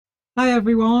Hi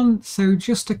everyone, so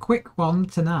just a quick one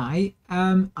tonight.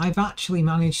 I've actually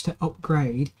managed to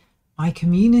upgrade my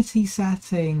community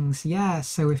settings. Yeah,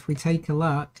 so if we take a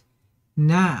look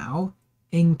now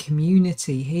in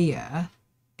community here,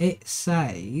 it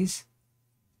says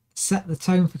set the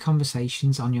tone for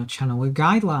conversations on your channel with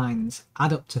guidelines.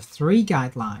 Add up to 3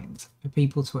 guidelines for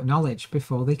people to acknowledge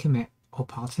before they commit or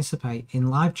participate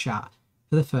in live chat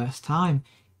for the first time.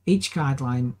 Each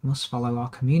guideline must follow our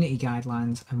community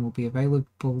guidelines and will be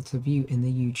available to view in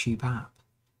the YouTube app.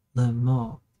 Learn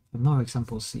more. For more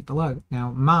examples, see below.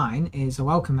 Now, mine is a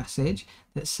welcome message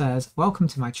that says, "Welcome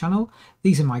to my channel.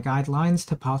 These are my guidelines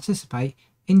to participate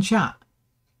in chat.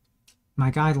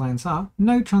 My guidelines are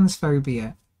no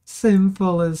transphobia."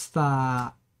 Simple as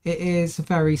that. It is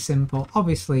very simple.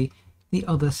 Obviously, the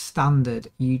other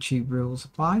standard YouTube rules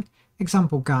apply.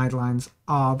 Example guidelines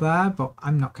are there, but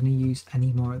I'm not going to use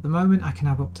any more at the moment. I can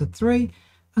have up to 3.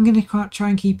 I'm going to try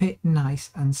and keep it nice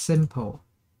and simple.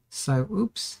 So,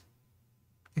 oops,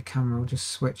 the camera will just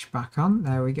switch back on.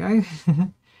 There we go.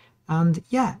 And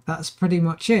yeah, that's pretty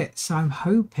much it. So I'm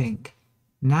hoping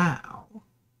now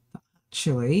that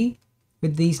actually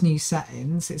with these new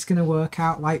settings, it's going to work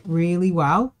out like really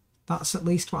well. That's at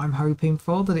least what I'm hoping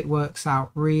for, that it works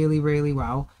out really, really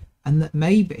well. And that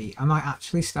maybe I might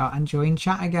actually start enjoying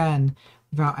chat again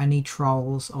without any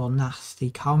trolls or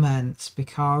nasty comments,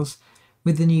 because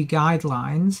with the new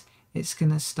guidelines, it's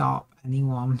going to stop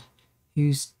anyone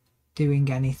who's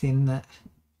doing anything that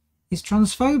is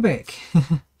transphobic.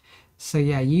 So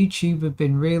yeah, YouTube have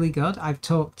been really good. I've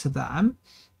talked to them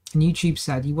and YouTube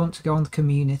said you want to go on the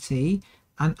community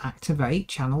and activate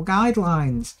channel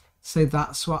guidelines. So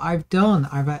that's what I've done.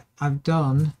 I've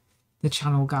done the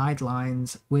channel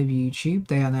guidelines with YouTube.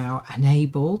 They are now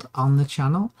enabled on the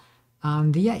channel,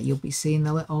 and yeah, you'll be seeing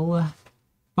the little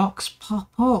box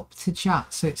pop up to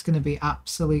chat. So it's going to be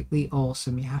absolutely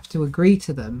awesome. You have to agree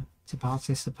to them to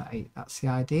participate. That's the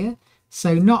idea.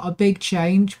 So not a big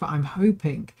change, but I'm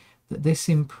hoping that this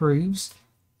improves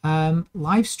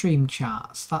live stream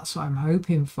chats. That's what I'm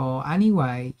hoping for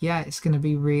anyway. Yeah, it's going to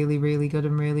be really, really good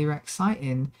and really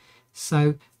exciting.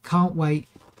 So can't wait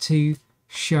to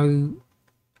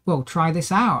try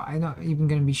this out. I'm not even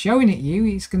going to be showing it you.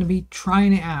 It's going to be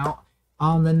trying it out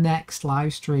on the next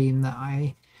live stream that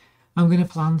I'm going to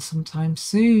plan sometime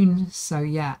soon. So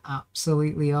yeah,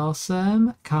 absolutely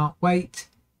awesome. Can't wait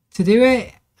to do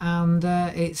it. And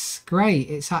it's great.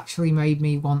 It's actually made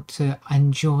me want to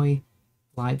enjoy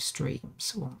live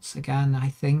streams once again, I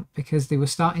think, because they were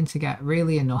starting to get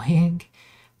really annoying.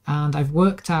 And I've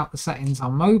worked out the settings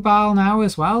on mobile now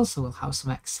as well, so we'll have some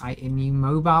exciting new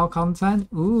mobile content.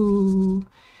 Ooh,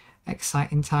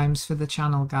 exciting times for the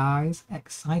channel, guys.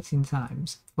 Exciting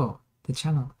times for the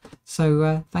channel.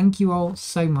 So thank you all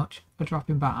so much for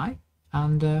dropping by,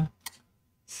 and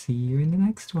see you in the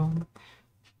next one.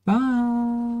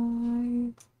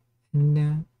 Bye,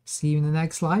 and see you in the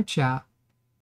next live chat.